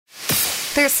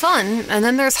There's fun, and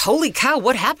then there's holy cow,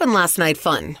 what happened last night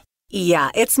fun.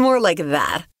 Yeah, it's more like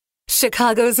that.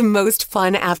 Chicago's most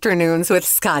fun afternoons with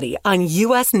Scotty on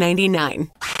US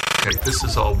 99. Okay, this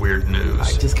is all weird news.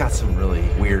 I just got some really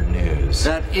weird news.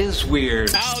 That is weird.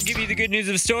 I'll give you the good news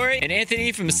of the story. And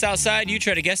Anthony from the South Side, you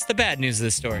try to guess the bad news of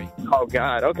the story. Oh,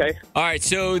 God. Okay. All right,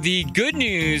 so the good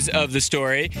news of the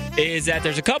story is that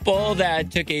there's a couple that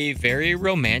took a very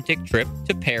romantic trip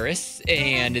to Paris.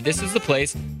 And this is the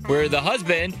place where the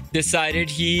husband decided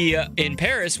he, in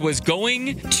Paris, was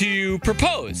going to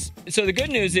propose. So the good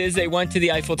news is they went to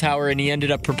the Eiffel Tower and he ended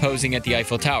up proposing at the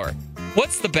Eiffel Tower.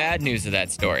 What's the bad news of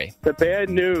that story? The bad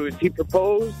news. He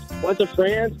proposed, went to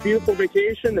France, beautiful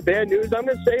vacation. The bad news, I'm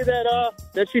going to say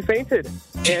that she fainted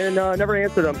and never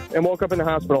answered him and woke up in the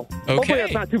hospital. Okay. Hopefully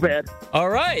that's not too bad. All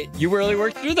right. You really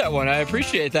worked through that one. I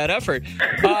appreciate that effort.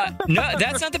 No,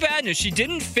 that's not the bad news. She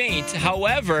didn't faint.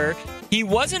 However, he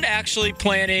wasn't actually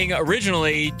planning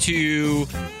originally to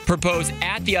propose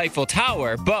at the Eiffel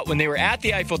Tower, but when they were at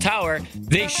the Eiffel Tower,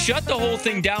 they shut the whole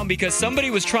thing down because somebody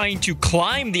was trying to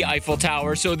climb the Eiffel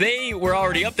Tower, so they were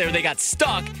already up there. They got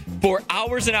stuck for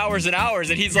hours and hours and hours,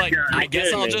 and he's like, I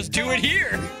guess I'll just do it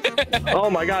here. Oh,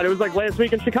 my God. It was like last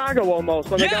week in Chicago almost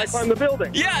when the guy climbed the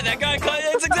building. Yeah, that guy climbed.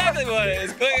 That's exactly what it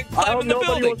is. I hope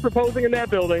nobody was proposing in that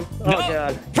building. Oh, no,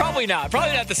 God. Probably not.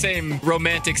 Probably not the same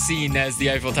romantic scene as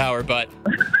the Eiffel Tower, but...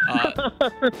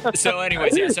 so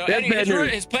anyways, yeah. So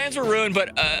his plans were ruined, but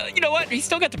you know what? He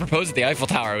still got to propose at the Eiffel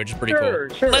Tower, which is pretty cool.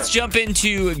 Sure. Let's jump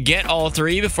into Get All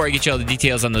Three before I get you all the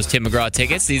details on those Tim McGraw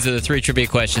tickets. These are the three trivia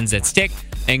questions that stick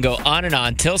and go on and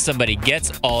on till somebody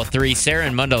gets all three. Sarah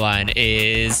in Mundelein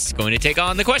is going to take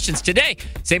on the questions today.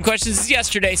 Same questions as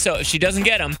yesterday, so if she doesn't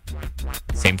get them,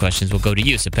 same questions will go to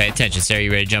you, so pay attention. Sarah,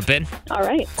 you ready to jump in? All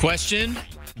right. Question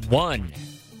 1.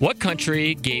 What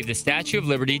country gave the Statue of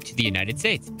Liberty to the United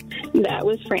States? That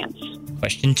was France.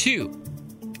 Question 2.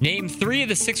 Name 3 of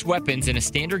the 6 weapons in a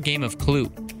standard game of Clue.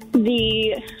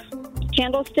 The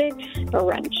candlestick, a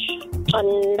wrench,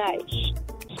 a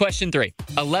knife. Question 3.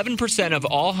 11% of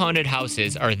all haunted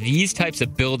houses are these types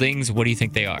of buildings. What do you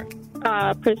think they are?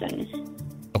 Prison.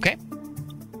 Okay.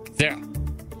 Sarah,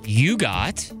 you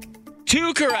got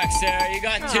 2 correct, Sarah. You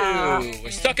got 2.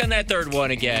 We're stuck on that third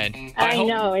one again. I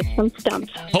know. I'm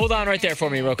stumped. Hold on right there for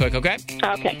me real quick, okay?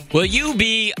 Okay. Will you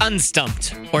be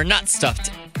unstumped or not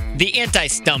stuffed? The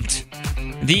anti-stumped.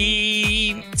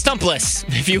 The stumpless,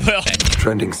 if you will.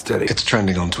 Trending steady. It's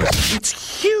trending on Twitter.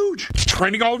 It's huge. It's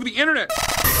trending all over the internet.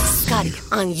 Scotty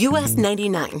on US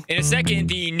 99. In a second,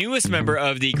 the newest member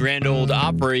of the Grand Ole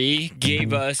Opry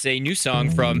gave us a new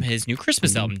song from his new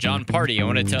Christmas album, John Party. I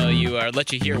want to tell you, or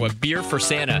let you hear what Beer for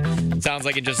Santa sounds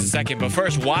like in just a second. But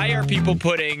first, why are people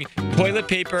putting toilet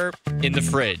paper in the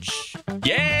fridge?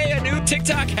 Yay, a new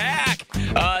TikTok hack.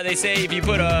 They say if you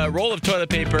put a roll of toilet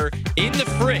paper in the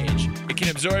fridge, it can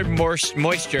absorb more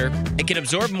moisture. It can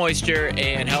absorb moisture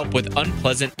and help with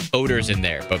unpleasant odors in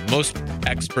there. But most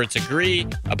experts agree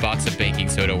a box of baking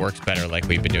soda works better, like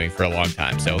we've been doing for a long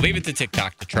time. So leave it to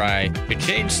TikTok to try to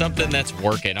change something that's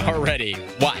working already.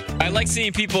 Why? I like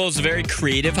seeing people's very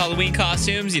creative Halloween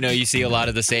costumes. You know, you see a lot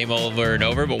of the same over and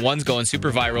over, but one's going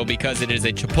super viral because it is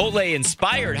a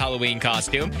Chipotle-inspired Halloween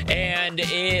costume, and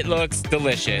it looks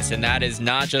delicious. And that is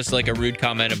not just like a rude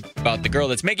comment about the girl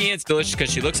that's making it. It's delicious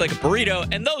because she looks like a burrito,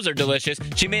 and those are delicious.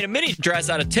 She made a mini dress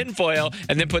out of tinfoil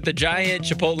and then put the giant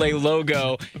Chipotle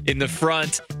logo in the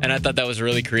front, and I thought that was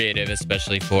really creative,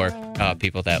 especially for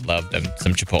people that love them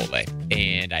some Chipotle.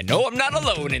 And I know I'm not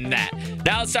alone in that.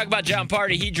 Now let's talk about John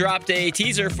Party. He dropped a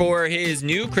teaser for his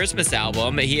new Christmas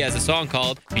album. He has a song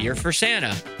called Beer for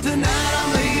Santa. Tonight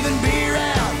I'm leaving beer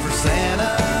out for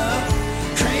Santa.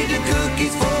 Traded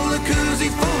cookies for the koozie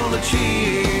full of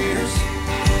cheers.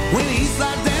 When he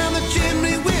slides down the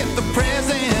chimney with the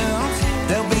presents,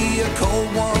 there'll be a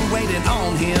cold one waiting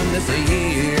on him this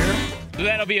year. So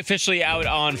that'll be officially out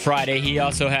on Friday. He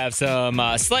also has some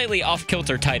slightly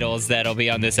off-kilter titles that'll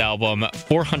be on this album.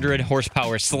 400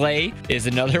 Horsepower Sleigh is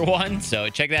another one. So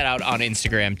check that out on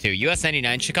Instagram too. US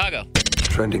 99 Chicago.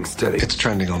 Trending steady. It's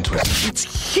trending on Twitter.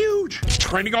 It's huge. It's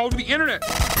trending all over the internet.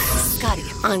 Scotty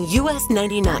on US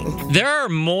 99. There are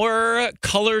more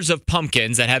colors of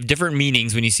pumpkins that have different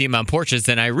meanings when you see them on porches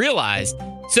than I realized.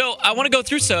 So I want to go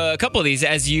through a couple of these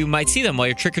as you might see them while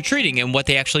you're trick-or-treating and what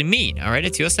they actually mean. All right,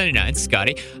 it's US 99,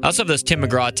 Scotty. I also have those Tim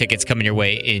McGraw tickets coming your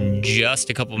way in just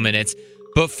a couple minutes.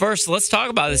 But first, let's talk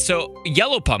about this. So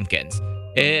yellow pumpkins.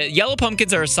 Yellow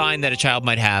pumpkins are a sign that a child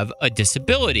might have a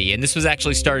disability. And this was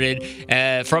actually started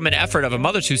from an effort of a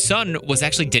mother whose son was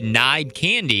actually denied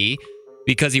candy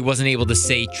because he wasn't able to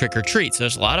say trick or treat. So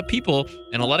there's a lot of people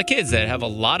and a lot of kids that have a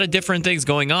lot of different things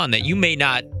going on that you may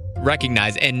not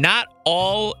recognize, and not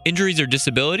all injuries or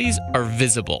disabilities are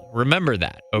visible. Remember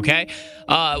that, okay?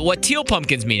 What teal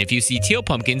pumpkins mean, if you see teal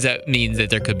pumpkins, that means that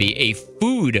there could be a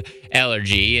food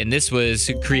allergy, and this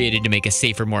was created to make us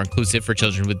safer, more inclusive for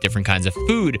children with different kinds of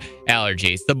food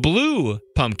allergies. The blue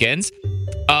pumpkins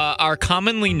are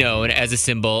commonly known as a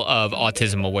symbol of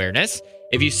autism awareness.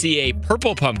 If you see a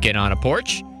purple pumpkin on a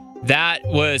porch, that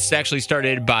was actually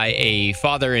started by a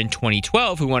father in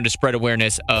 2012 who wanted to spread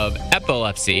awareness of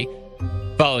epilepsy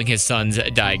following his son's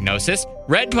diagnosis.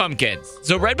 Red pumpkins.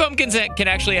 So red pumpkins can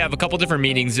actually have a couple different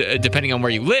meanings depending on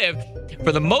where you live.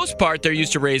 For the most part, they're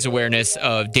used to raise awareness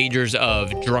of dangers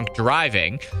of drunk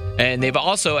driving. And they've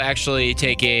also actually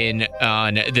taken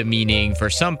on the meaning for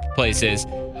some places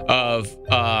of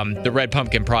the Red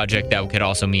Pumpkin Project that could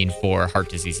also mean for heart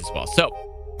disease as well. So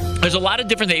there's a lot of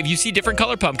different things. If you see different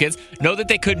color pumpkins, know that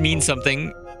they could mean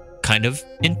something kind of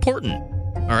important.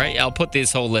 All right, I'll put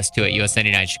this whole list to it, US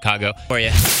 99 Chicago, for you.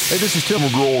 Hey, this is Tim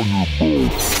McGraw.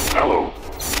 Hello.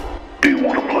 Do you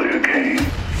want to play a game?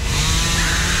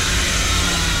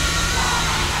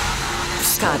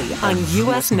 Scotty on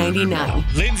US 99.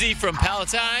 Lindsay from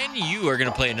Palatine, you are going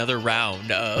to play another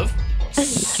round of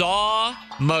Saw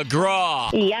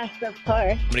McGraw. Yes, of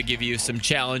course. I'm going to give you some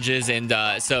challenges and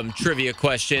some trivia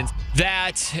questions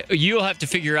that you'll have to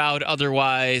figure out.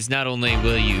 Otherwise, not only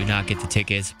will you not get the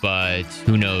tickets, but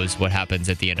who knows what happens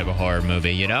at the end of a horror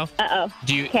movie, you know? Uh-oh.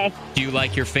 Do you Okay. Do you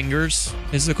like your fingers,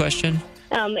 is the question?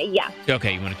 Yeah.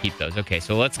 Okay, you want to keep those. Okay,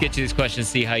 so let's get to these questions,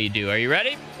 see how you do. Are you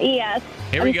ready? Yes.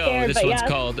 Here we I'm go. scared, This but one's yes.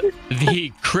 called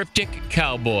The Cryptic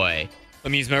Cowboy.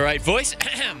 Let me use my right voice.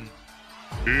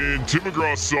 In Tim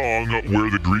McGraw's song,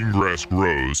 Where the Green Grass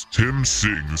Grows, Tim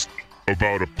sings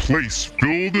about a place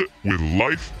filled with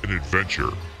life and adventure.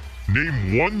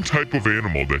 Name one type of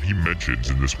animal that he mentions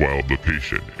in this wild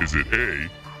location. Is it A,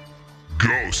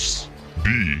 ghosts,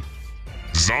 B,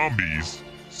 zombies,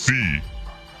 C,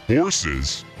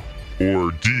 horses,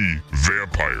 or D,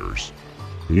 vampires?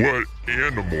 What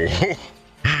animal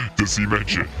does he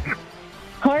mention?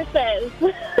 Horses.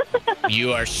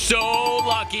 You are so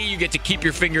lucky. You get to keep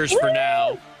your fingers for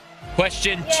now.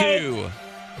 Question 2.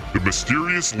 The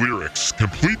mysterious lyrics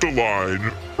complete the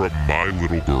line from My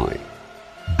Little Girl.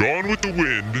 Gone with the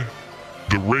wind,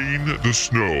 the rain, the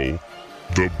snow,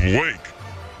 the blank.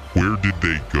 Where did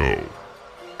they go?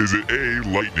 Is it A,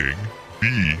 lightning,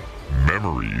 B,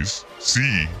 memories,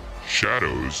 C,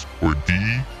 shadows, or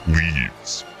D,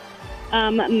 leaves?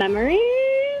 Memory?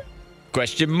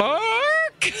 Question mark?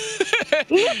 Correct.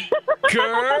 You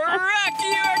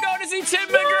are going to see Tim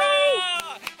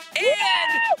McGraw.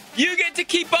 And you get to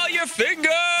keep all your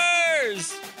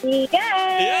fingers. Yes.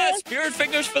 Yeah, spirit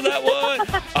fingers for that one.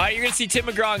 All right, you're going to see Tim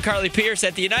McGraw and Carly Pierce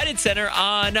at the United Center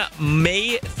on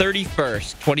May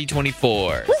 31st,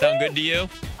 2024. Sound good to you?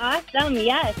 Awesome.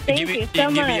 Yes. Thank you so You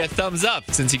can give me a much. thumbs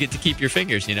up since you get to keep your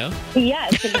fingers, you know?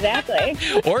 Yes, exactly.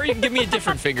 Or you can give me a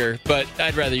different finger, but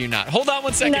I'd rather you not. Hold on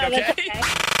one second, No, okay? that's okay.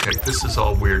 Okay, this is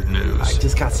all weird news. I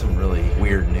just got some really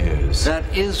weird news. That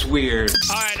is weird.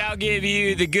 All right, I'll give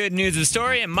you the good news of the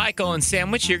story, and Michael and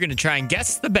Sandwich, you're going to try and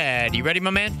guess the bad. You ready, my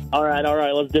man? All right,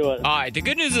 let's do it. All right, the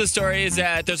good news of the story is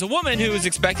that there's a woman who was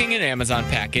expecting an Amazon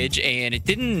package, and it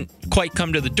didn't quite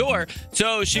come to the door,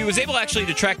 so she was able actually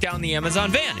to track down the Amazon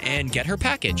van and get her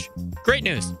package. Great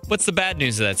news. What's the bad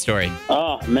news of that story?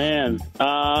 Oh, man.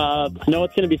 I know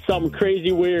it's going to be something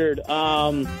crazy weird.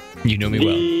 You know me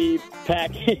well. The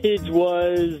package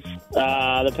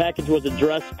was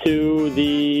addressed to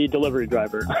the delivery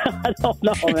driver. I don't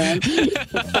know, man.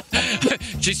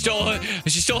 She stole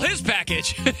his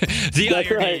package. The That's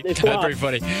irony. right. They That's swapped. pretty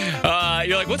funny.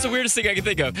 You're like, what's the weirdest thing I can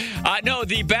think of? No,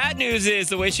 the bad news is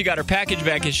the way she got her package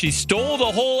back is she stole the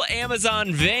whole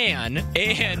Amazon van,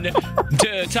 and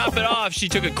to top it off, she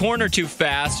took a corner too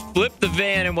fast, flipped the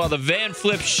van, and while the van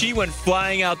flipped, she went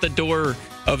flying out the door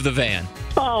of the van.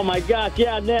 Oh, my gosh.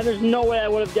 Yeah, man, there's no way I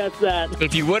would have guessed that.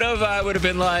 If you would have, I would have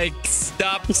been like,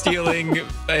 stop stealing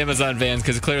Amazon vans,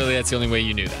 because clearly that's the only way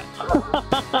you knew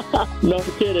that. No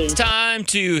kidding. It's time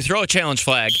to throw a challenge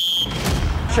flag.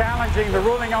 Challenging the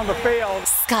ruling on the field.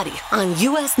 Scotty on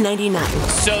US 99.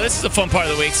 So this is the fun part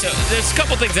of the week. So there's a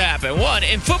couple things that happen. One,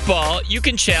 in football, you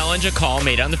can challenge a call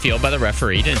made on the field by the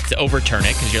referee to overturn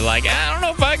it because you're like, I don't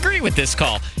know if I agree with this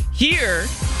call. Here,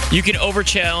 you can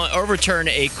overturn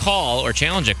a call or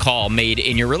challenge a call made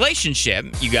in your relationship.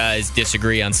 You guys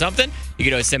disagree on something. You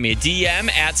can always send me a DM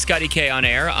at Scotty K on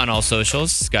air on all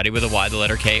socials. Scotty with a Y, the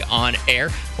letter K on air,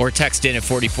 or text in at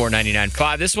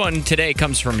 44995. This one today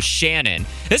comes from Shannon.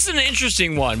 This is an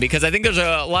interesting one because I think there's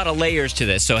a lot of layers to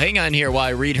this. So hang on here while I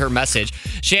read her message.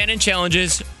 Shannon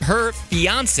challenges her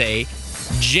fiance,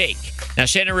 Jake. Now,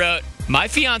 Shannon wrote, my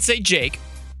fiance, Jake,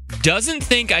 doesn't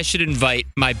think I should invite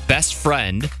my best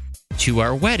friend to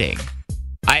our wedding.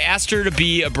 I asked her to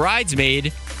be a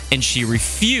bridesmaid, and she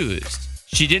refused.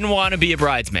 She didn't want to be a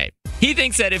bridesmaid. He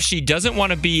thinks that if she doesn't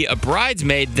want to be a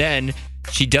bridesmaid, then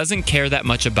she doesn't care that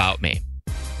much about me.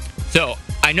 So,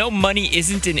 I know money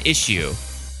isn't an issue.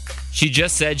 She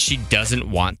just said she doesn't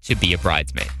want to be a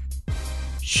bridesmaid.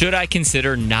 Should I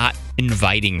consider not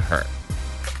inviting her?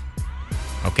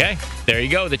 Okay, there you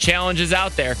go. The challenge is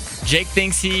out there. Jake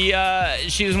thinks she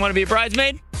doesn't want to be a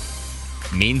bridesmaid.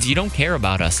 Means you don't care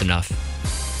about us enough.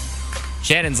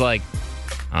 Shannon's like,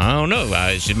 I don't know.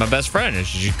 She's my best friend.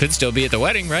 She could still be at the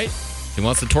wedding, right? She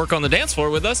wants to twerk on the dance floor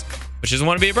with us, but she doesn't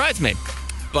want to be a bridesmaid.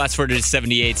 Blast for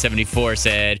 7874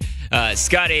 said,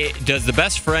 Scotty, does the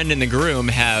best friend and the groom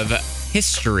have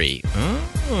history?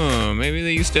 Oh, maybe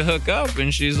they used to hook up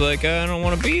and she's like, I don't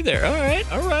want to be there. All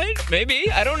right. Maybe.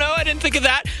 I don't know. I didn't think of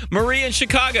that. Marie in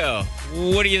Chicago,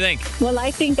 what do you think? Well,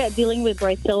 I think that dealing with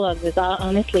Bridezillas is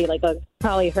honestly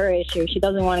probably her issue. She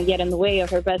doesn't want to get in the way of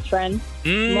her best friend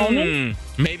moment.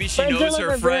 Maybe she knows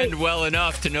her friend well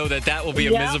enough to know that will be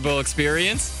a miserable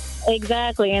experience.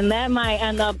 Exactly, and that might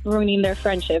end up ruining their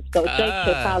friendship, so Jake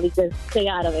should probably just stay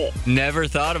out of it. Never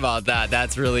thought about that.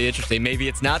 That's really interesting. Maybe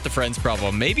it's not the friend's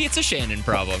problem. Maybe it's a Shannon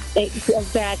problem.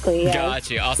 Exactly, yeah.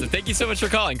 Gotcha. Awesome. Thank you so much for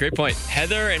calling. Great point.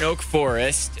 Heather in Oak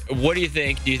Forest, what do you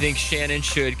think? Do you think Shannon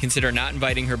should consider not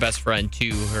inviting her best friend to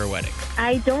her wedding?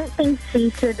 I don't think she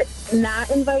should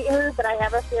not invite her, but I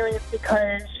have a feeling it's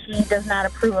because she does not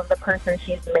approve of the person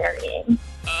she's marrying.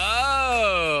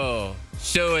 Oh,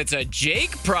 so it's a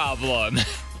Jake problem.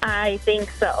 I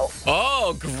think so.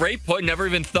 Oh, great point. Never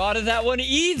even thought of that one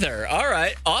either. All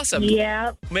right. Awesome.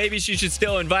 Yeah. Maybe she should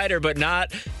still invite her, but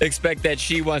not expect that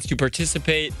she wants to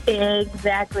participate.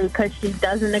 Exactly, because she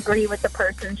doesn't agree with the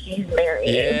person she's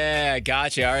marrying. Yeah,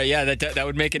 gotcha. All right. Yeah, that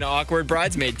would make an awkward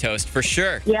bridesmaid toast for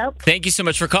sure. Yep. Thank you so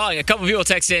much for calling. A couple people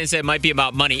texted in and said it might be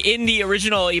about money. In the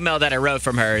original email that I wrote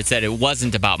from her, it said it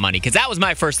wasn't about money, because that was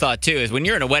my first thought too, is when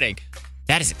you're in a wedding,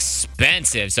 that is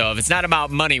expensive. So if it's not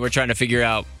about money, we're trying to figure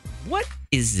out, what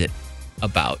is it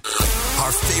about?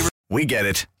 Our favorite. We get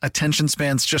it. Attention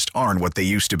spans just aren't what they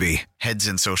used to be. Heads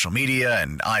in social media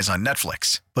and eyes on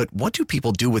Netflix. But what do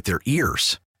people do with their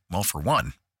ears? Well, for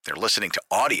one, they're listening to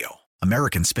audio.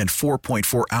 Americans spend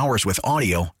 4.4 hours with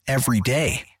audio every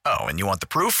day. Oh, and you want the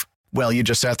proof? Well, you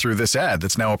just sat through this ad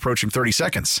that's now approaching 30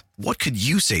 seconds. What could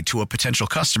you say to a potential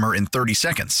customer in 30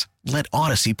 seconds? Let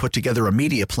Odyssey put together a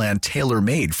media plan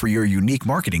tailor-made for your unique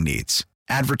marketing needs.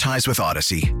 Advertise with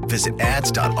Odyssey. Visit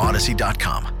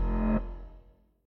ads.odyssey.com.